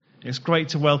It's great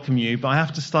to welcome you, but I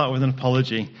have to start with an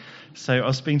apology. So I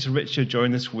was speaking to Richard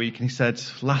during this week, and he said,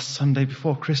 last Sunday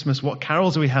before Christmas, what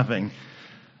carols are we having?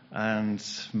 And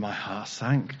my heart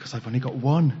sank, because I've only got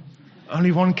one.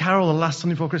 Only one carol the last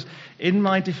Sunday before Christmas. In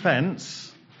my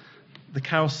defence, the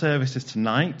carol service is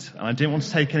tonight, and I didn't want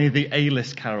to take any of the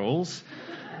A-list carols.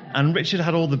 And Richard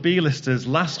had all the B-listers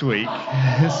last week.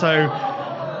 So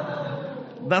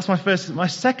that's my first. My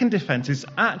second defence is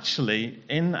actually,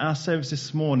 in our service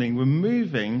this morning, we're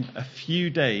moving a few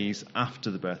days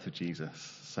after the birth of Jesus.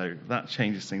 So that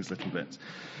changes things a little bit.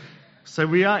 So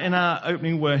we are in our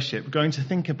opening worship going to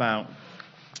think about,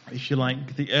 if you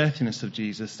like, the earthiness of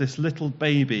Jesus, this little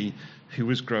baby who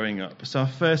was growing up. So our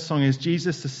first song is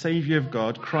Jesus, the Saviour of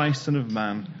God, Christ, Son of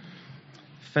Man,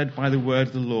 fed by the word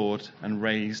of the Lord and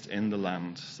raised in the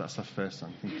land. So that's our first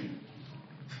song. Thank you.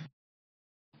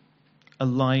 A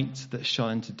light that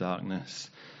shone into darkness,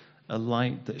 a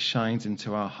light that shines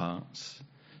into our hearts,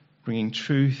 bringing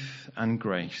truth and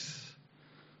grace.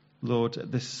 Lord,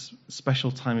 at this special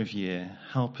time of year,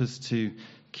 help us to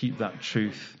keep that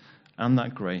truth and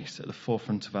that grace at the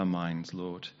forefront of our minds,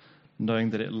 Lord,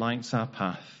 knowing that it lights our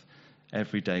path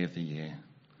every day of the year.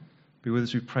 Be with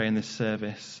us, we pray, in this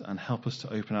service, and help us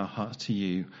to open our hearts to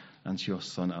you and to your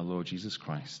Son, our Lord Jesus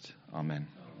Christ. Amen.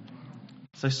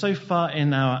 So far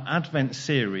in our Advent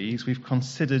series, we've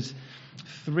considered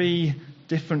three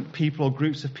different people or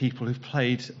groups of people who've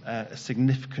played a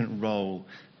significant role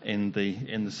in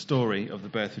the story of the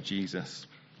birth of Jesus.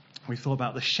 We thought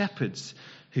about the shepherds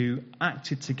who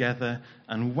acted together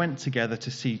and went together to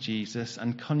see Jesus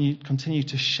and continue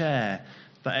to share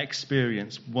that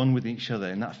experience one with each other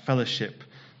in that fellowship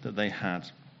that they had.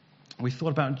 We thought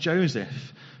about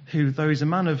Joseph, who, though he's a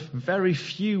man of very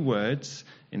few words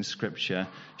in Scripture,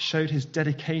 showed his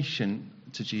dedication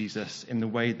to Jesus in the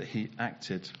way that he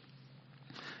acted.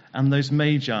 And those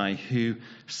magi who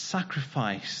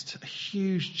sacrificed a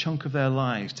huge chunk of their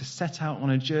lives to set out on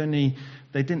a journey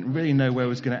they didn't really know where it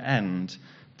was going to end,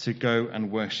 to go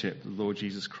and worship the Lord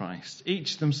Jesus Christ.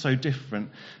 Each of them so different,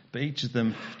 but each of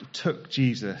them took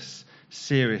Jesus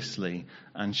seriously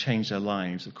and changed their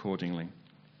lives accordingly.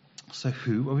 So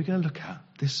who are we going to look at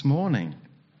this morning?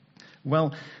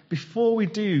 Well, before we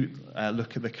do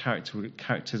look at the characters we're going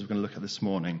to look at this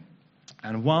morning,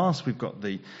 and whilst we've got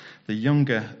the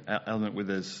younger element with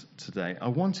us today, I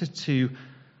wanted to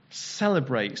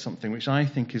celebrate something which I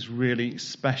think is really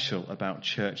special about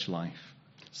church life.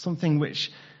 Something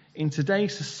which in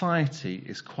today's society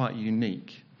is quite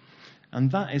unique.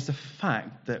 And that is the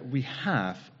fact that we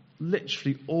have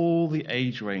literally all the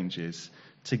age ranges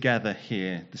together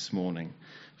here this morning.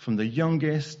 From the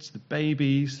youngest, to the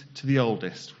babies, to the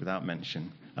oldest, without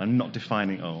mention. I'm not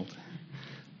defining old.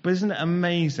 But isn't it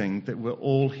amazing that we're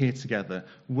all here together,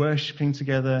 worshipping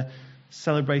together,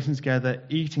 celebrating together,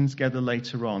 eating together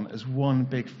later on as one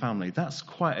big family? That's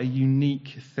quite a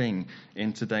unique thing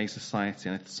in today's society,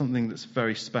 and it's something that's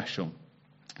very special.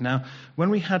 Now,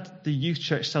 when we had the youth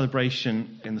church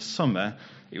celebration in the summer,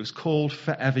 it was called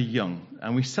Forever Young,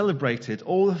 and we celebrated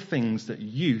all the things that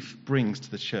youth brings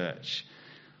to the church.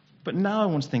 But now I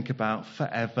want to think about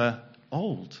forever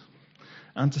old,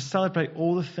 and to celebrate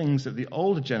all the things that the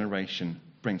older generation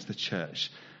brings to the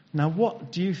church. Now,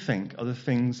 what do you think are the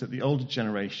things that the older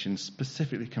generation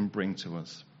specifically can bring to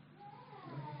us?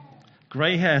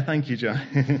 Grey hair, thank you, John.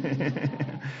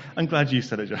 I'm glad you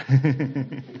said it,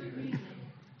 John.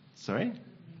 Sorry?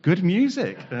 Good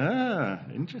music.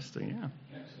 Interesting, yeah.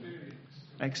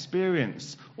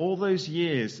 Experience. All those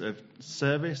years of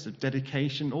service, of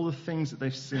dedication, all the things that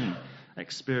they've seen.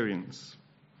 Experience.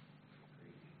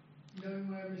 Knowing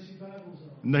where missing Bibles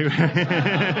are. No.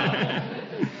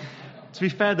 To be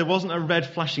fair, there wasn't a red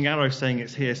flashing arrow saying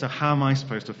it's here, so how am I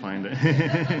supposed to find it?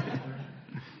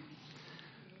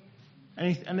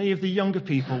 Any of the younger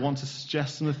people want to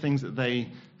suggest some of the things that they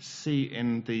see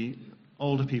in the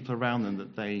older people around them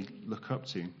that they look up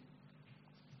to?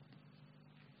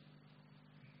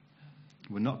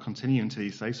 We're not continuing until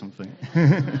you say something.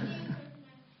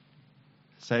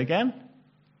 Say again?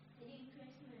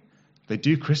 They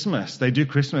do Christmas. They do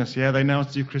Christmas. Yeah, they know how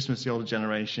to do Christmas, the older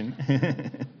generation.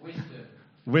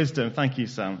 Wisdom. Thank you,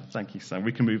 Sam. Thank you, Sam.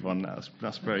 We can move on now.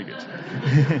 That's very good.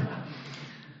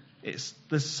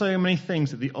 There's so many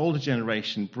things that the older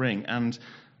generation bring, and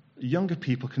younger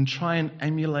people can try and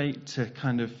emulate, to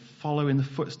kind of follow in the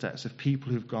footsteps of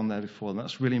people who've gone there before, and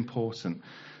that's really important.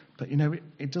 But,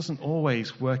 it doesn't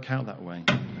always work out that way.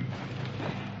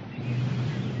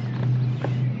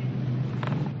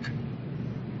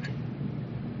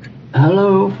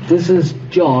 Hello, this is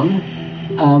John.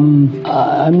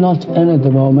 I'm not in at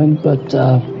the moment, but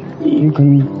you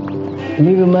can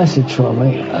leave a message for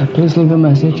me. Please leave a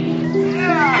message.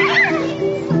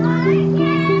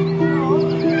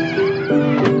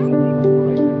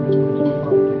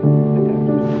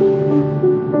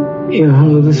 Yeah,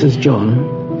 hello, this is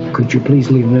John. Could you please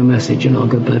leave me a message and I'll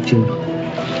get back to you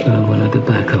when I get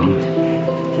back home.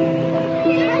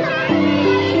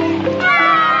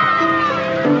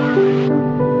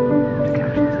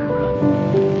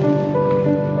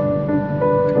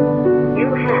 You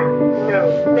have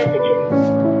no messages.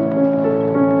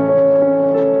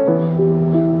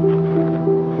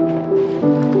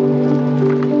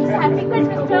 Happy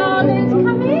Christmas, darlings.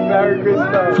 Come in. Merry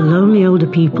Christmas. For lonely older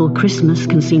people, Christmas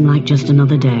can seem like just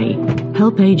another day.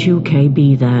 Help Age UK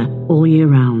be there all year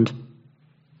round.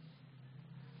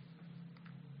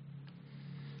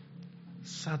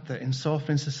 Sad that in so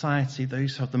often in society,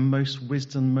 those who have the most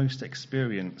wisdom, most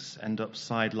experience end up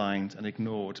sidelined and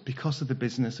ignored because of the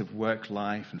business of work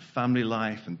life and family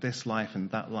life and this life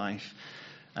and that life.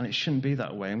 And it shouldn't be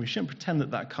that way. And we shouldn't pretend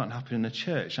that that can't happen in a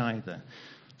church either.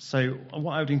 So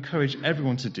what I would encourage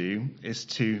everyone to do is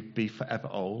to be forever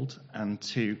old and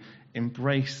to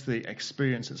embrace the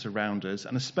experience that's around us,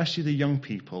 and especially the young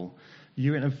people.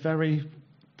 You're in a very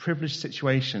privileged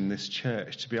situation in this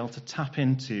church to be able to tap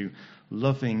into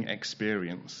loving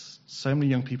experience. So many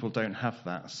young people don't have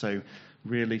that. So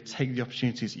really take the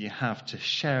opportunities that you have to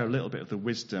share a little bit of the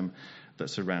wisdom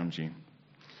that's around you.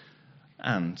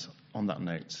 And on that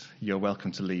note, you're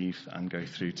welcome to leave and go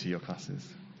through to your classes.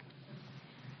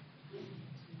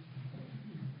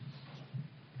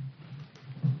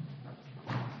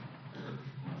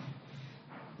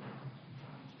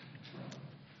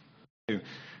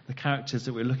 The characters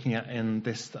that we're looking at in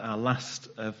this, our last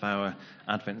of our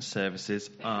Advent services,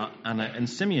 are Anna and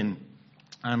Simeon.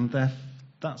 And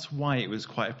that's why it was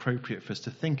quite appropriate for us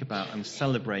to think about and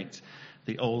celebrate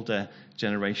the older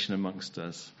generation amongst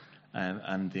us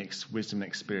and the wisdom and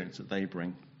experience that they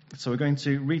bring. So we're going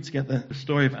to read together the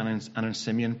story of Anna and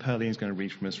Simeon. Pearline is going to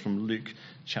read from us from Luke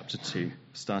chapter 2,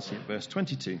 starting at verse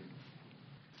 22.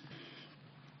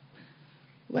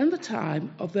 When the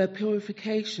time of their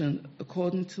purification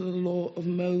according to the law of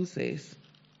Moses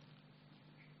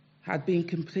had been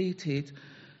completed,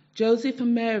 Joseph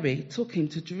and Mary took him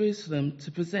to Jerusalem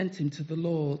to present him to the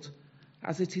Lord,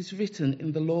 as it is written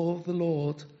in the law of the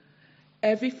Lord.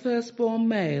 Every firstborn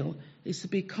male is to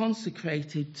be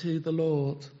consecrated to the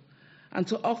Lord, and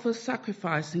to offer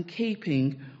sacrifice in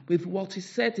keeping with what is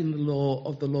said in the law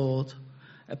of the Lord,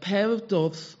 a pair of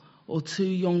doves or 2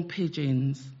 young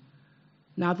pigeons.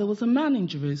 Now there was a man in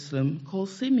Jerusalem called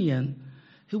Simeon,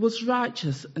 who was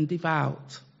righteous and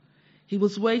devout. He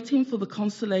was waiting for the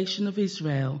consolation of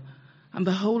Israel, and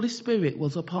the Holy Spirit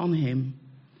was upon him.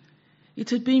 It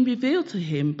had been revealed to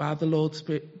him by the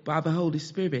Holy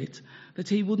Spirit that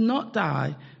he would not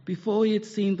die before he had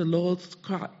seen the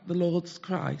Lord's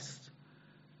Christ.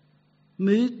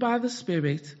 Moved by the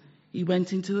Spirit, he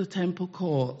went into the temple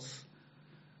courts.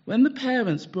 When the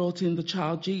parents brought in the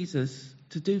child Jesus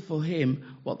to do for him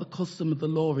what the custom of the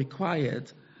law required,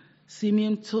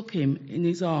 Simeon took him in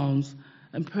his arms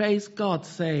and praised God,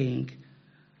 saying,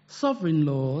 "Sovereign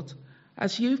Lord,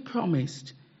 as you've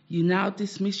promised, you now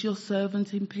dismiss your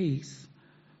servant in peace.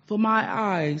 For my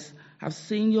eyes have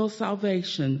seen your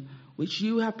salvation, which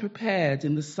you have prepared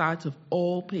in the sight of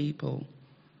all people,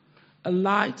 a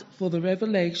light for the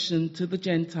revelation to the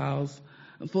Gentiles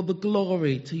and for the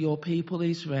glory to your people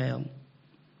Israel."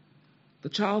 The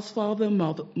child's father and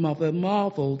mother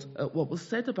marveled at what was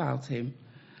said about him.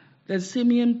 Then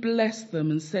Simeon blessed them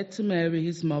and said to Mary,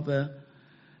 his mother,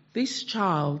 "This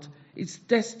child is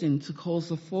destined to cause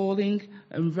the falling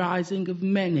and rising of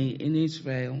many in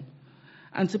Israel,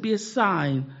 and to be a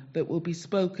sign that will be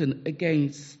spoken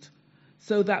against,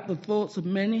 so that the thoughts of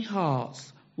many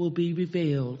hearts will be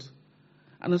revealed,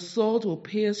 and a sword will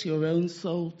pierce your own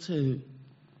soul too."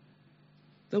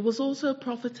 There was also a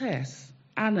prophetess,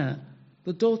 Anna,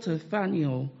 the daughter of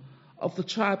Phanuel, of the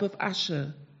tribe of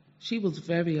Asher. She was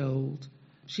very old.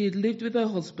 She had lived with her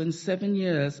husband 7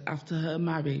 years after her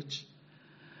marriage,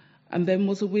 and then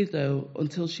was a widow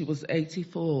until she was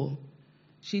 84.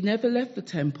 She never left the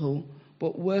temple,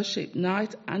 but worshipped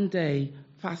night and day,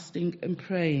 fasting and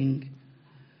praying.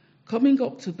 Coming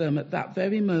up to them at that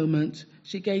very moment,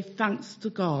 she gave thanks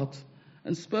to God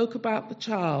and spoke about the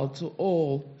child to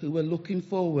all who were looking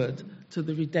forward to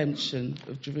the redemption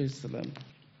of Jerusalem.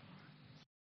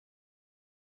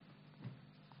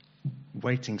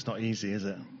 Waiting's not easy, is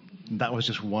it? That was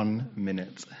just 1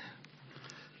 minute.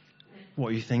 What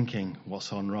are you thinking? What's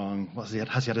gone wrong? Has he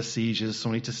had a seizure? Does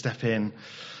someone need to step in?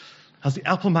 Has the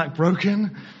Apple Mac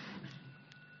broken?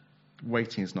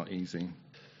 Waiting is not easy.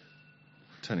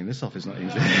 Turning this off is not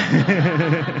easy.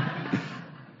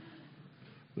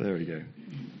 There we go.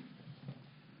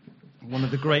 One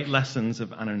of the great lessons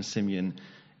of Anna and Simeon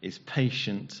is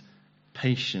patient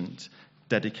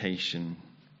dedication.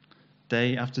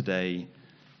 Day after day,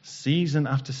 season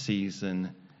after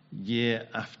season, year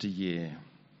after year.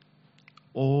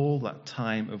 All that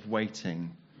time of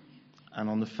waiting, and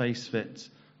on the face of it,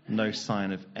 no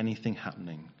sign of anything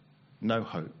happening, no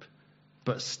hope,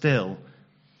 but still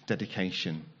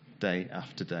dedication day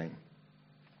after day.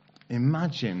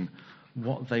 Imagine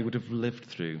what they would have lived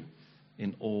through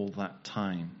in all that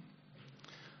time.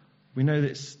 We know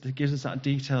that it gives us that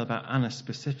detail about Anna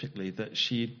specifically, that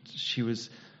she was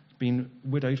been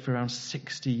widowed for around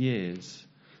 60 years.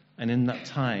 And in that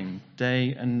time,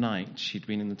 day and night, she'd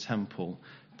been in the temple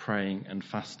praying and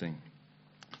fasting.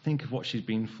 Think of what she'd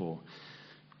been for.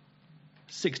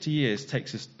 60 years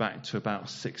takes us back to about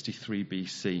 63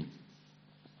 BC.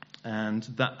 And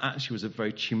that actually was a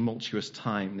very tumultuous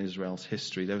time in Israel's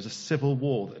history. There was a civil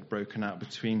war that had broken out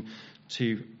between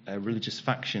two religious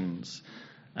factions,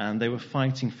 and they were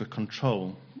fighting for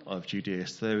control of Judea.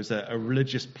 So there was a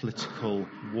religious political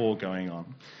war going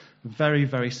on. Very,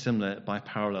 very similar by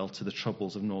parallel to the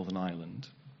troubles of Northern Ireland.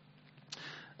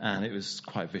 And it was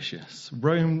quite vicious.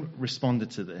 Rome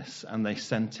responded to this, and they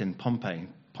sent in Pompey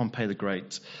the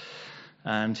Great.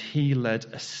 And he led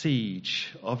a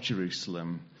siege of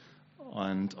Jerusalem.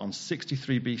 And on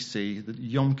 63 BC, the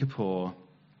Yom Kippur,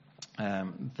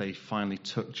 they finally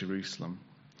took Jerusalem.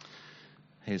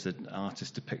 Here's an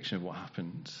artist's depiction of what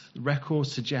happened. The record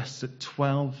suggests that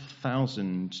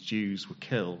 12,000 Jews were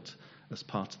killed as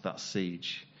part of that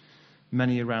siege.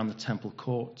 Many around the temple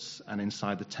courts and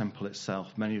inside the temple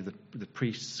itself. Many of the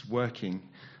priests working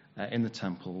in the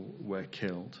temple were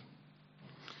killed.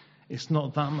 It's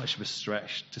not that much of a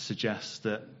stretch to suggest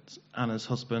that Anna's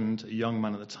husband, a young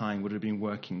man at the time, would have been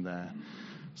working there.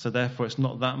 So therefore, it's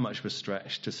not that much of a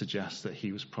stretch to suggest that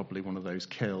he was probably one of those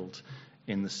killed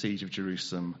in the siege of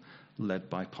Jerusalem, led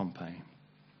by Pompey.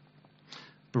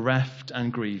 Bereft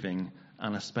and grieving,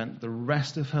 Anna spent the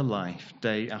rest of her life,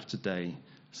 day after day,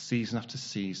 season after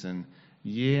season,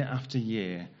 year after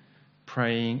year,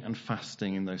 praying and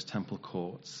fasting in those temple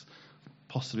courts,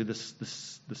 possibly the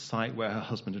site where her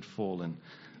husband had fallen,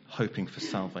 hoping for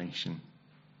salvation.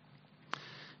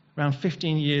 Around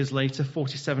 15 years later,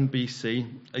 47 BC,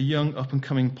 a young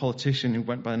up-and-coming politician who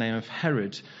went by the name of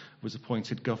Herod was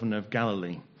appointed governor of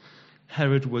Galilee.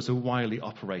 Herod was a wily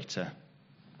operator,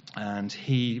 and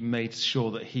he made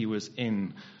sure that he was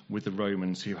in with the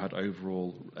Romans who had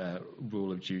overall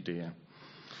rule of Judea.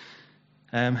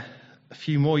 A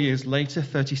few more years later,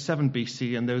 37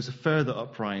 BC, and there was a further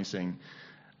uprising.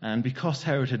 And because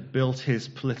Herod had built his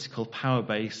political power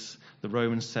base, the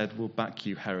Romans said, "We'll back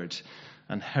you, Herod."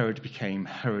 And Herod became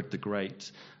Herod the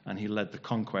Great, and he led the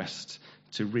conquest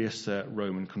to reassert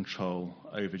Roman control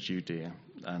over Judea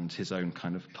and his own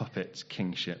kind of puppet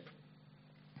kingship.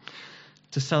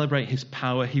 To celebrate his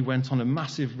power, he went on a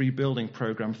massive rebuilding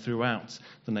program throughout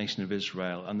the nation of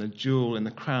Israel, and the jewel in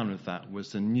the crown of that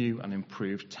was the new and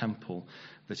improved temple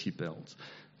that he built.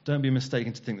 Don't be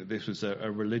mistaken to think that this was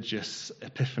a religious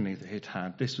epiphany that he'd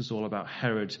had. This was all about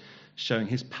Herod showing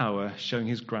his power, showing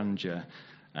his grandeur,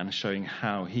 and showing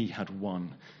how he had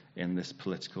won in this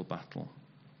political battle.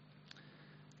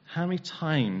 How many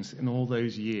times in all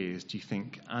those years do you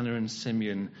think Anna and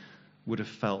Simeon would have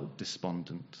felt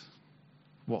despondent?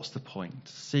 What's the point?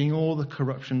 Seeing all the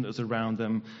corruption that was around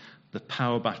them, the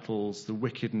power battles, the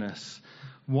wickedness,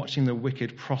 watching the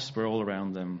wicked prosper all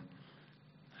around them.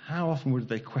 How often would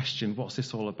they question, what's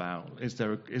this all about? Is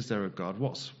there a God?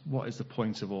 What is the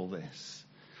point of all this?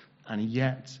 And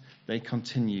yet they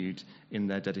continued in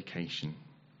their dedication.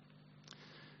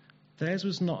 Theirs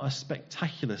was not a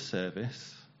spectacular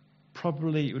service.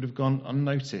 Probably it would have gone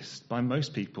unnoticed by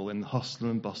most people in the hustle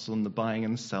and bustle and the buying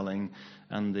and selling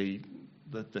and the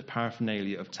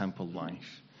paraphernalia of temple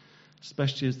life,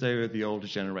 especially as they were the older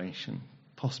generation,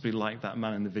 possibly like that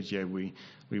man in the video we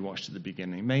watched at the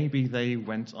beginning. Maybe they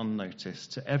went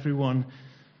unnoticed to everyone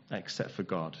except for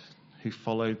God, who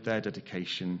followed their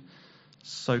dedication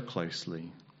so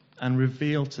closely and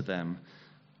revealed to them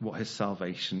what his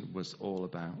salvation was all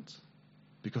about.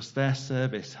 Because their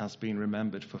service has been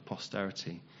remembered for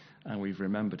posterity, and we've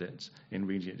remembered it in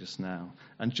reading it just now.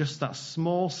 And just that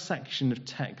small section of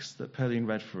text that Perlene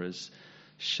read for us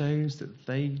shows that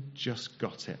they just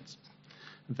got it.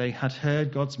 They had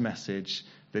heard God's message,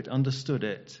 they'd understood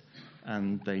it,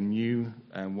 and they knew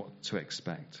what to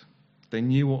expect. They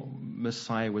knew what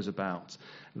Messiah was about.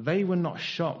 They were not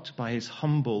shocked by his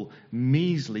humble,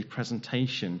 measly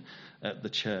presentation at the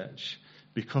church,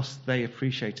 because they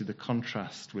appreciated the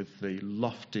contrast with the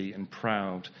lofty and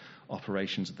proud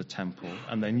operations of the temple,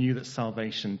 and they knew that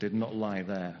salvation did not lie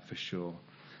there for sure,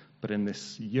 but in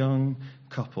this young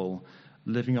couple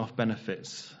living off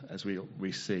benefits, as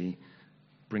we see,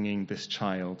 bringing this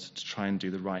child to try and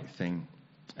do the right thing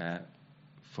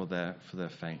for their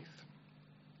faith.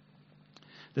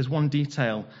 There's one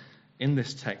detail in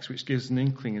this text which gives an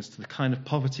inkling as to the kind of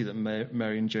poverty that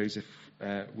Mary and Joseph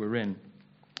were in.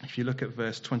 If you look at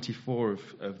verse 24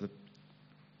 of the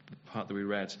part that we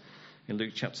read in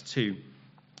Luke chapter 2,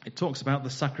 it talks about the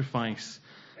sacrifice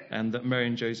that Mary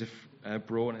and Joseph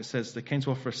brought, and it says they came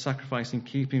to offer a sacrifice in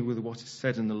keeping with what is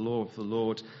said in the law of the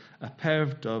Lord, a pair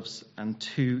of doves and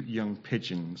 2 young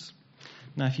pigeons.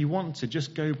 Now, if you want to,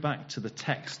 just go back to the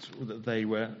text that they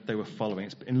were following.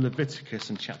 It's in Leviticus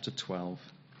in chapter 12.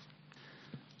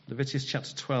 Leviticus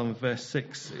chapter 12 and verse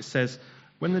 6, it says,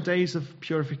 "When the days of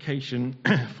purification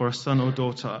for a son or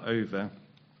daughter are over,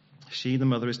 she, the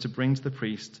mother, is to bring to the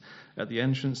priest at the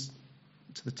entrance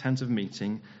to the tent of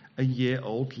meeting a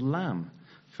year-old lamb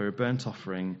for a burnt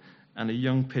offering and a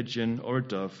young pigeon or a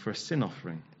dove for a sin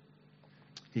offering.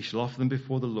 He shall offer them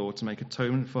before the Lord to make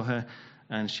atonement for her,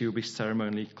 and she will be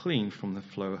ceremonially clean from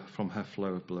her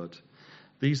flow of blood.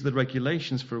 These are the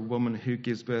regulations for a woman who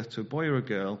gives birth to a boy or a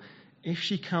girl. If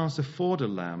she can't afford a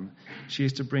lamb, she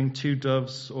is to bring 2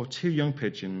 doves or 2 young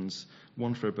pigeons,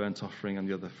 one for a burnt offering and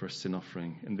the other for a sin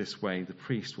offering. In this way, the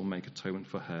priest will make atonement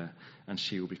for her, and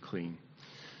she will be clean."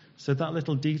 So that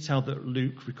little detail that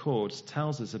Luke records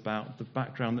tells us about the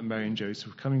background that Mary and Joseph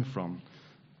were coming from.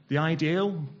 The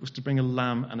ideal was to bring a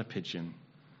lamb and a pigeon.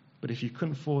 But if you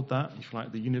couldn't afford that, if you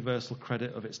like the universal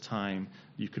credit of its time,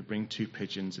 you could bring 2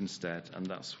 pigeons instead, and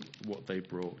that's what they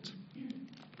brought.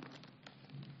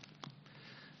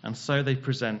 And so they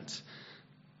present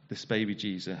this baby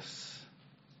Jesus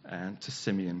to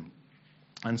Simeon.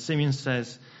 And Simeon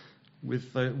says,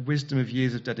 with the wisdom of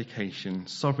years of dedication,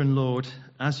 "Sovereign Lord,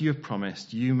 as you have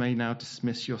promised, you may now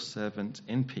dismiss your servant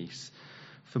in peace.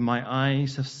 For my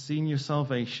eyes have seen your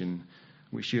salvation,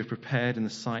 which you have prepared in the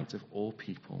sight of all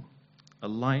people, a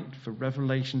light for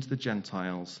revelation to the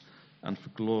Gentiles and for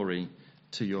glory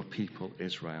to your people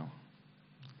Israel."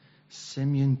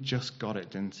 Simeon just got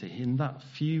it, didn't he? In that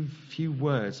few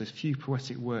words, those few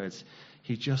poetic words,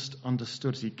 he just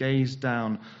understood as he gazed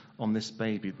down on this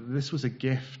baby that this was a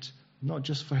gift, not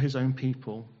just for his own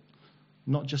people,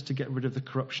 not just to get rid of the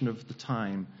corruption of the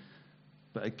time,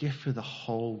 but a gift for the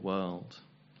whole world.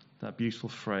 That beautiful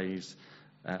phrase,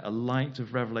 a light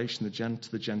of revelation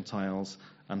to the Gentiles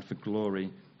and for glory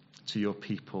to your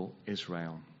people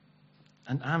Israel.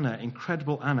 And Anna,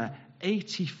 incredible Anna,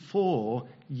 84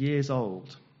 years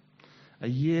old,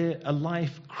 a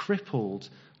life crippled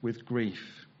with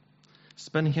grief,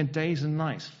 spending her days and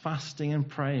nights fasting and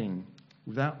praying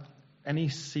without any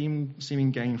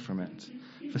seeming gain from it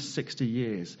for 60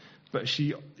 years. But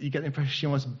you get the impression she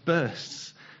almost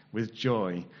bursts with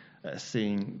joy at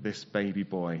seeing this baby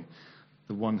boy,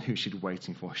 the one who she'd been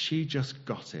waiting for. She just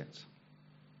got it.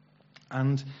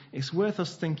 And it's worth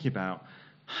us thinking about,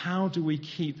 how do we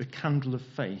keep the candle of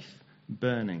faith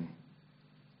burning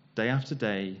day after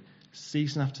day,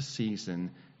 season after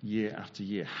season, year after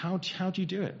year? How do you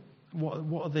do it?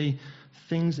 What are the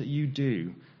things that you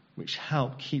do which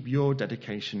help keep your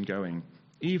dedication going,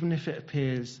 even if it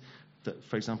appears that,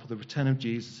 for example, the return of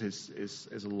Jesus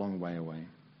is a long way away?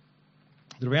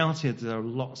 The reality is there are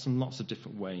lots and lots of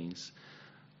different ways,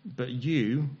 but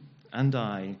you and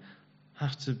I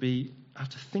have to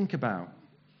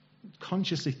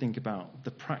consciously think about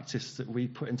the practice that we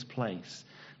put into place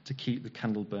to keep the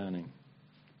candle burning.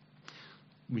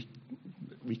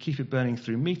 We keep it burning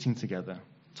through meeting together.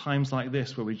 Times like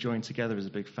this where we join together as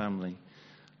a big family.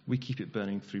 We keep it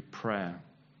burning through prayer,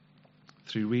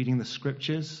 through reading the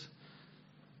scriptures,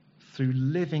 through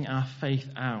living our faith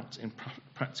out in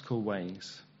practical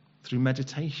ways, through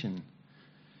meditation,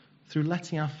 through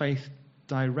letting our faith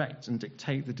direct and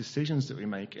dictate the decisions that we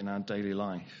make in our daily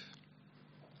life.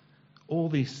 All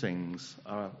these things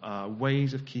are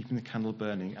ways of keeping the candle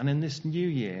burning. And in this new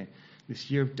year, this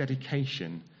year of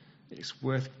dedication, it's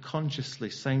worth consciously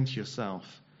saying to yourself,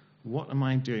 what am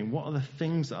I doing? What are the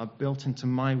things that are built into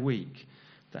my week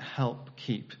that help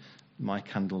keep my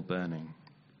candle burning?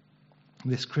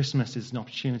 This Christmas is an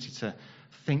opportunity to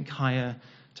think higher,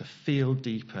 to feel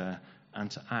deeper, and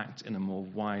to act in a more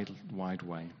wide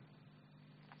way.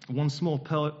 One small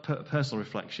personal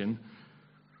reflection.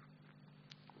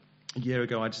 A year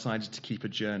ago, I decided to keep a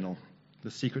journal,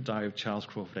 The Secret Diary of Charles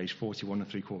Crawford, aged 41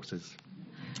 3/4.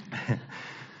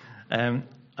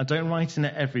 I don't write in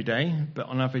it every day, but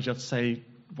on average, I'd say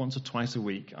once or twice a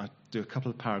week, I do a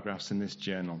couple of paragraphs in this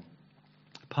journal.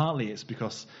 Partly it's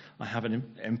because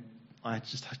I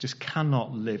just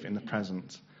cannot live in the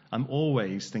present. I'm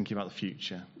always thinking about the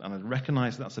future, and I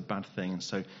recognise that's a bad thing. And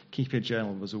so keeping a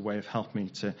journal was a way of helping me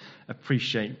to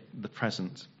appreciate the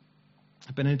present.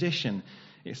 But in addition,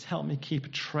 it's helped me keep a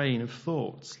train of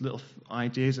thoughts, little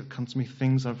ideas that come to me,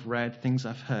 things I've read, things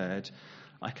I've heard.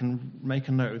 I can make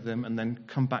a note of them and then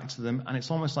come back to them, and it's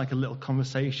almost like a little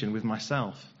conversation with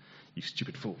myself. You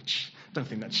stupid fool! Don't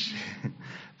think that.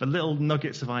 But little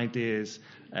nuggets of ideas,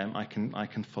 I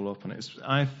can follow up on it.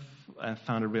 I've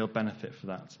found a real benefit for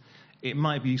that. It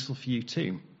might be useful for you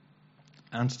too.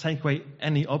 And to take away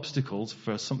any obstacles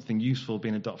for something useful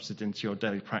being adopted into your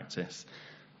daily practice,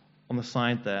 on the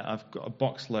side there, I've got a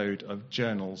box load of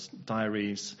journals,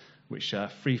 diaries, which are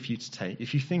free for you to take.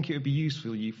 If you think it would be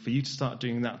useful for you to start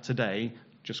doing that today,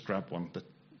 just grab one. They're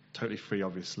totally free,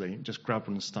 obviously. Just grab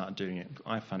one and start doing it.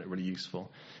 I found it really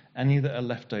useful. Any that are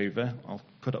left over, I'll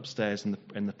put upstairs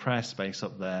in the prayer space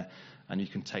up there, and you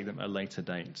can take them at a later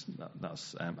date.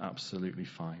 That's absolutely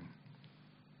fine.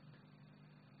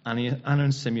 Anna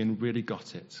and Simeon really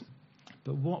got it.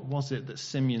 But what was it that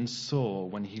Simeon saw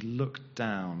when he looked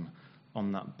down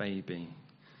on that baby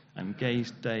and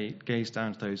gazed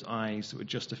down to those eyes that were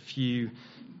just a few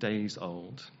days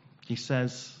old? He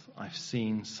says, I've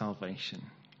seen salvation.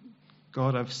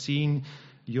 God, I've seen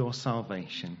your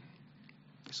salvation.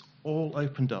 It's all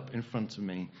opened up in front of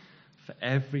me for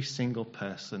every single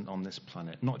person on this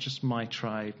planet. Not just my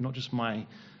tribe, not just my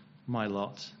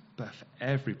lot, but for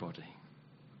everybody.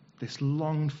 This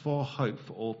longed for hope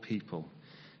for all people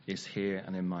is here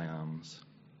and in my arms.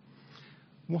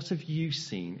 What have you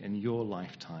seen in your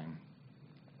lifetime?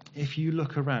 If you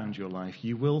look around your life,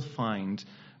 you will find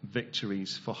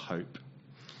victories for hope.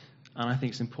 And I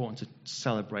think it's important to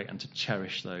celebrate and to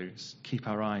cherish those, keep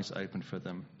our eyes open for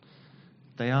them.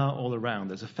 They are all around.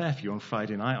 There's a fair few on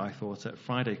Friday night, I thought, at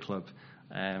Friday Club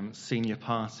senior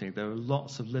party. There were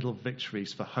lots of little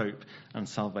victories for hope and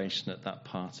salvation at that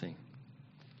party.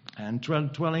 And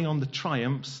dwelling on the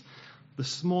triumphs, the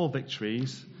small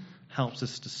victories, helps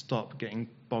us to stop getting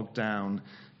bogged down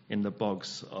in the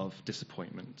bogs of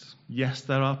disappointment. Yes,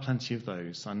 there are plenty of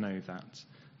those, I know that.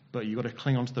 But you've got to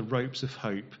cling onto the ropes of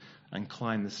hope and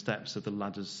climb the steps of the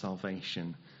ladders of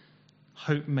salvation.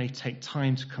 Hope may take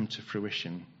time to come to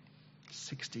fruition.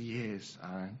 60 years,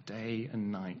 day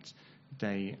and night,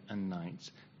 day and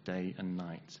night, day and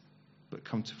night. But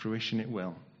come to fruition it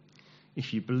will.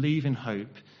 If you believe in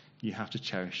hope, you have to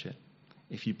cherish it.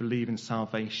 If you believe in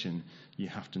salvation, you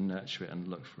have to nurture it and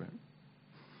look for it.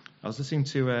 I was listening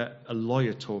to a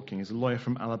lawyer talking. He's a lawyer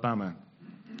from Alabama.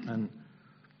 And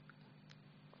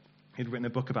he'd written a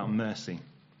book about mercy.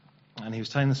 And he was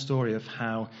telling the story of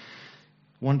how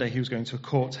one day he was going to a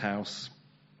courthouse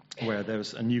where there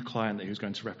was a new client that he was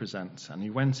going to represent. And he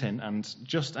went in, and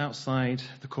just outside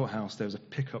the courthouse there was a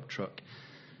pickup truck.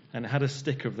 And it had a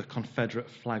sticker of the Confederate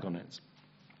flag on it.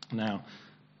 Now,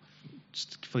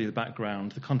 just to fill you the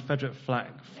background, the Confederate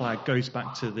flag goes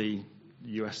back to the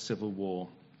US Civil War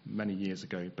many years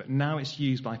ago, but now it's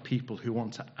used by people who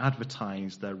want to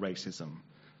advertise their racism.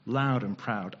 Loud and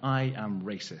proud, I am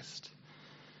racist.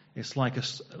 It's like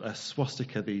a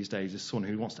swastika these days is someone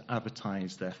who wants to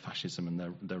advertise their fascism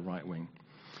and their right wing.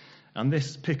 And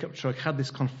this pickup truck had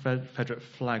this Confederate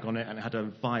flag on it, and it had a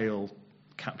vile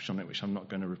caption on it, which I'm not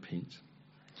going to repeat.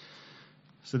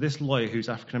 So this lawyer, who's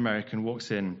African American,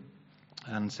 walks in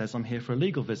and says, I'm here for a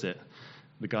legal visit.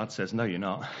 The guard says, no, you're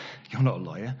not. You're not a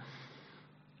lawyer.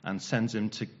 And sends him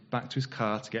back to his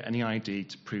car to get any ID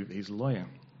to prove that he's a lawyer.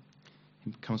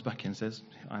 He comes back in and says,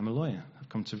 I'm a lawyer. I've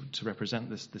come to represent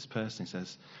this person. He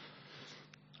says,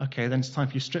 okay, then it's time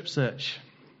for your strip search.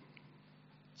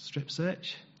 Strip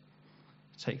search?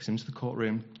 Takes him to the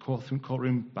courtroom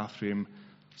bathroom,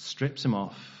 strips him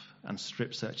off, and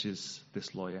strip searches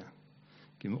this lawyer.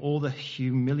 Give him all the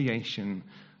humiliation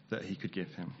that he could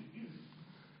give him.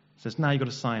 Says, now you've got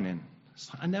to sign in.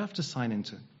 I never have to sign in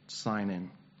to sign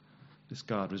in. This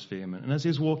guard was vehement. And as he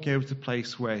was walking over to the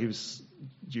place where he was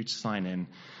due to sign in,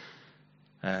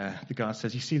 the guard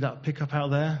says, you see that pickup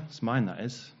out there? It's mine, that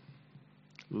is.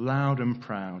 Loud and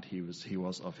proud he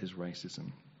was of his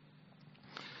racism.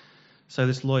 So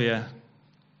this lawyer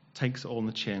takes it all on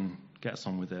the chin, gets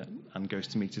on with it, and goes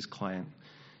to meet his client.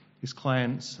 His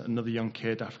client's another young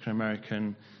kid, African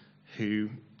American, who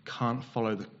can't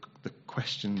follow the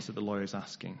questions that the lawyer's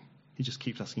asking. He just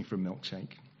keeps asking for a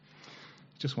milkshake.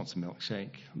 He just wants a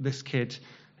milkshake. This kid,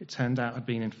 it turned out, had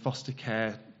been in foster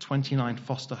care, 29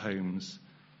 foster homes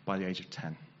by the age of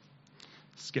 10.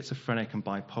 Schizophrenic and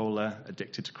bipolar,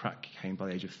 addicted to crack cocaine by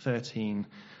the age of 13,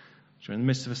 during the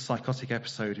midst of a psychotic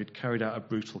episode, who'd carried out a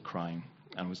brutal crime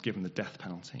and was given the death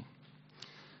penalty.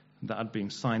 That had been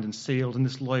signed and sealed, and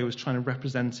this lawyer was trying to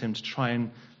represent him to try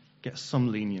and get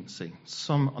some leniency,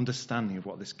 some understanding of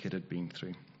what this kid had been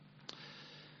through.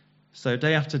 So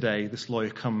day after day, this lawyer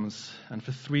comes, and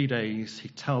for 3 days, he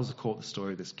tells the court the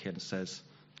story of this kid and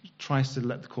tries to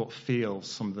let the court feel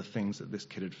some of the things that this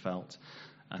kid had felt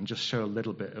and just show a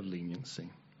little bit of leniency.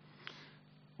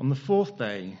 On the 4th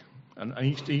day, and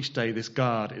each day this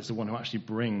guard is the one who actually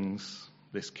brings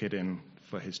this kid in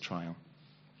for his trial.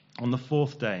 On the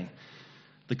 4th day,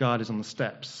 the guard is on the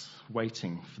steps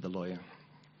waiting for the lawyer.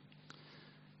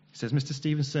 He says, "Mr.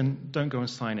 Stevenson, don't go and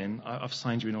sign in. I've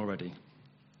signed you in already."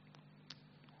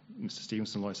 Mr.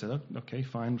 Stevenson, the lawyer, said, "Oh, okay,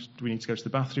 fine. Do we need to go to the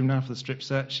bathroom now for the strip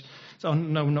search?" So, "Oh,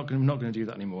 no, we're not going to do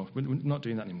that anymore. We're not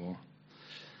doing that anymore."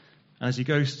 And as he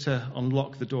goes to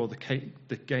unlock the door of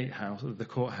the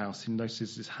courthouse, he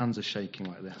notices his hands are shaking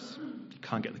like this. He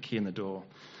can't get the key in the door.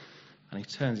 And he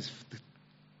turns,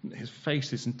 his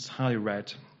face is entirely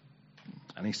red.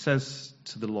 And he says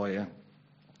to the lawyer,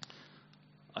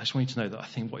 "I just want you to know that I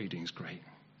think what you're doing is great.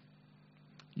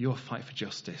 Your fight for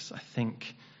justice, I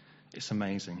think it's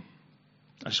amazing.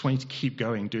 I just want you to keep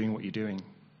going, doing what you're doing."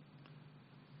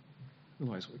 The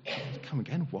lawyer's, "Come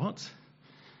again, what?"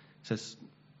 He says,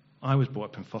 "I was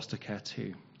brought up in foster care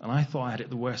too, and I thought I had it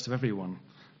the worst of everyone.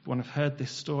 But when I've heard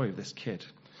this story of this kid,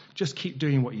 just keep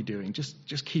doing what you're doing.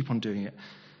 Just keep on doing it.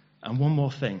 And one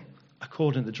more thing, I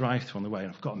called in at the drive-thru on the way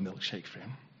and I've got a milkshake for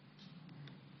him."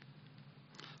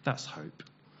 That's hope.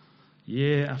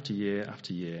 Year after year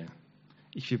after year.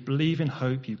 If you believe in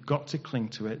hope, you've got to cling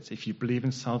to it. If you believe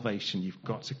in salvation, you've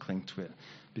got to cling to it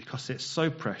because it's so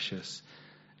precious,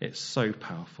 it's so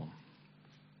powerful.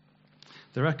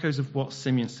 There are echoes of what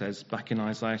Simeon says back in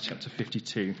Isaiah chapter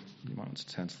 52. You might want to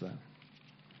turn to that.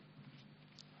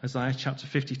 Isaiah chapter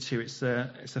 52, it's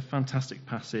a fantastic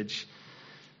passage.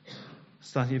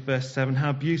 Starting at verse 7,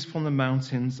 "How beautiful on the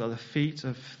mountains are the feet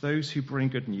of those who bring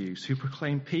good news, who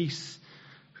proclaim peace,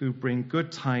 who bring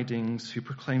good tidings, who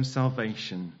proclaim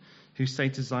salvation, who say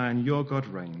to Zion, 'Your God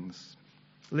reigns.'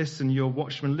 Listen, your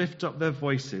watchmen lift up their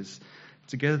voices.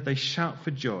 Together they shout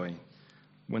for joy.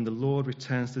 When the Lord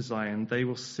returns to Zion, they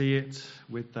will see it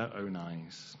with their own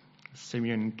eyes."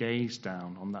 Simeon gazed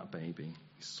down on that baby.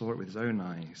 He saw it with his own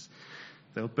eyes.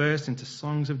 "They'll burst into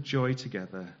songs of joy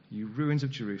together, you ruins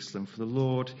of Jerusalem, for the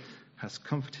Lord has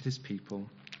comforted his people.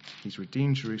 He's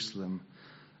redeemed Jerusalem,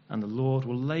 and the Lord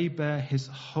will lay bare his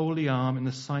holy arm in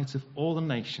the sight of all the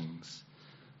nations,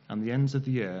 and the ends of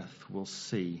the earth will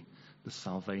see the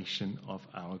salvation of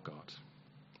our God."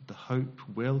 The hope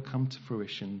will come to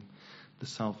fruition. The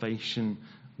salvation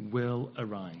will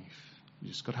arrive.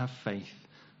 You've just got to have faith,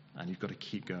 and you've got to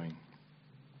keep going.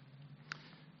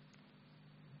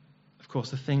 Of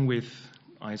course, the thing with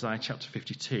Isaiah chapter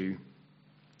 52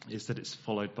 is that it's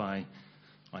followed by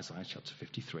Isaiah chapter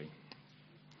 53.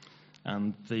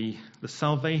 And the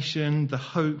salvation, the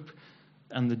hope,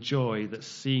 and the joy that's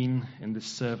seen in this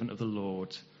servant of the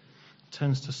Lord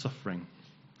turns to suffering,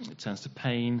 it turns to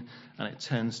pain, and it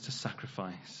turns to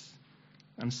sacrifice.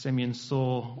 And Simeon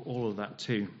saw all of that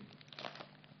too.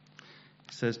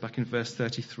 It says back in verse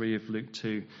 33 of Luke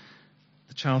 2,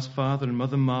 "The child's father and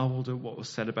mother marveled at what was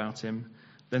said about him.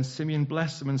 Then Simeon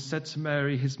blessed them and said to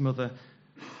Mary, his mother,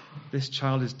 'This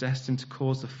child is destined to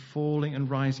cause the falling and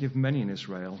rising of many in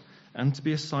Israel, and to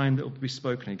be a sign that will be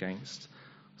spoken against,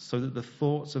 so that the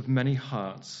thoughts of many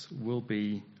hearts will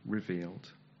be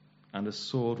revealed, and a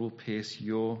sword will pierce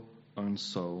your own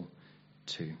soul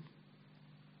too.'"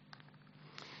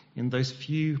 In those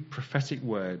few prophetic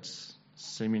words,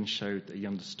 Simeon showed that he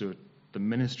understood the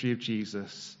ministry of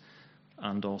Jesus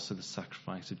and also the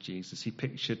sacrifice of Jesus. He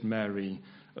pictured Mary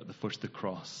at the foot of the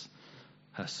cross,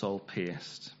 her soul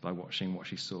pierced by watching what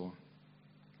she saw.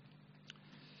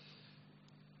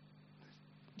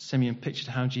 Simeon pictured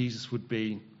how Jesus would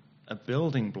be a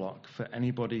building block for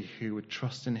anybody who would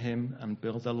trust in him and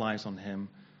build their lives on him,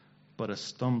 but a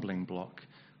stumbling block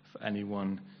for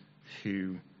anyone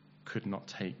who could not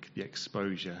take the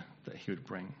exposure that he would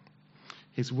bring.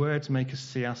 His words make us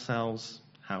see ourselves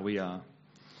how we are,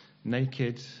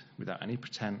 naked, without any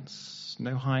pretense,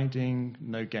 no hiding,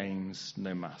 no games,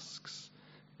 no masks,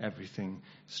 everything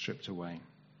stripped away.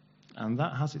 And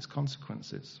that has its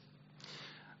consequences.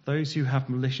 Those who have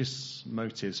malicious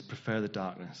motives prefer the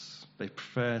darkness. They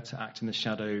prefer to act in the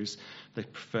shadows. They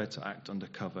prefer to act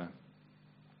undercover.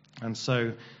 And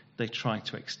so they try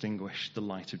to extinguish the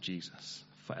light of Jesus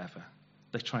forever.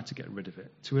 They try to get rid of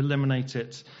it, to eliminate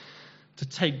it, to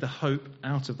take the hope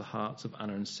out of the hearts of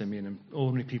Anna and Simeon and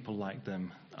ordinary people like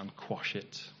them and quash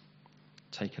it,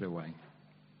 take it away.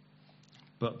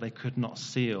 but they could not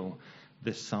seal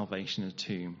this salvation in a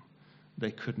tomb.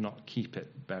 They could not keep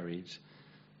it buried,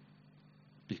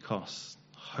 because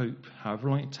hope, however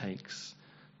long it takes,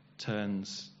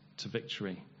 turns to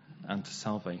victory and to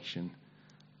salvation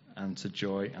and to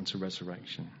joy and to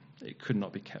resurrection. It could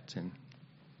not be kept in.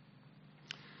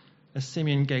 As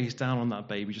Simeon gazed down on that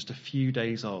baby, just a few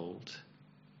days old,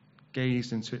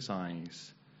 gazed into its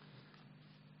eyes,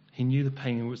 he knew the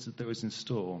pain that was in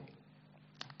store,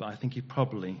 but I think he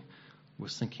probably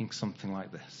was thinking something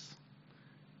like this: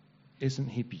 isn't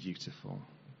he beautiful?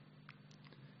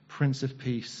 Prince of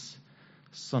Peace,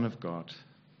 Son of God,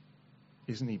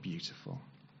 isn't he beautiful?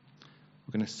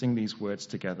 We're going to sing these words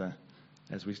together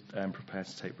as we prepare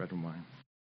to take bread and wine.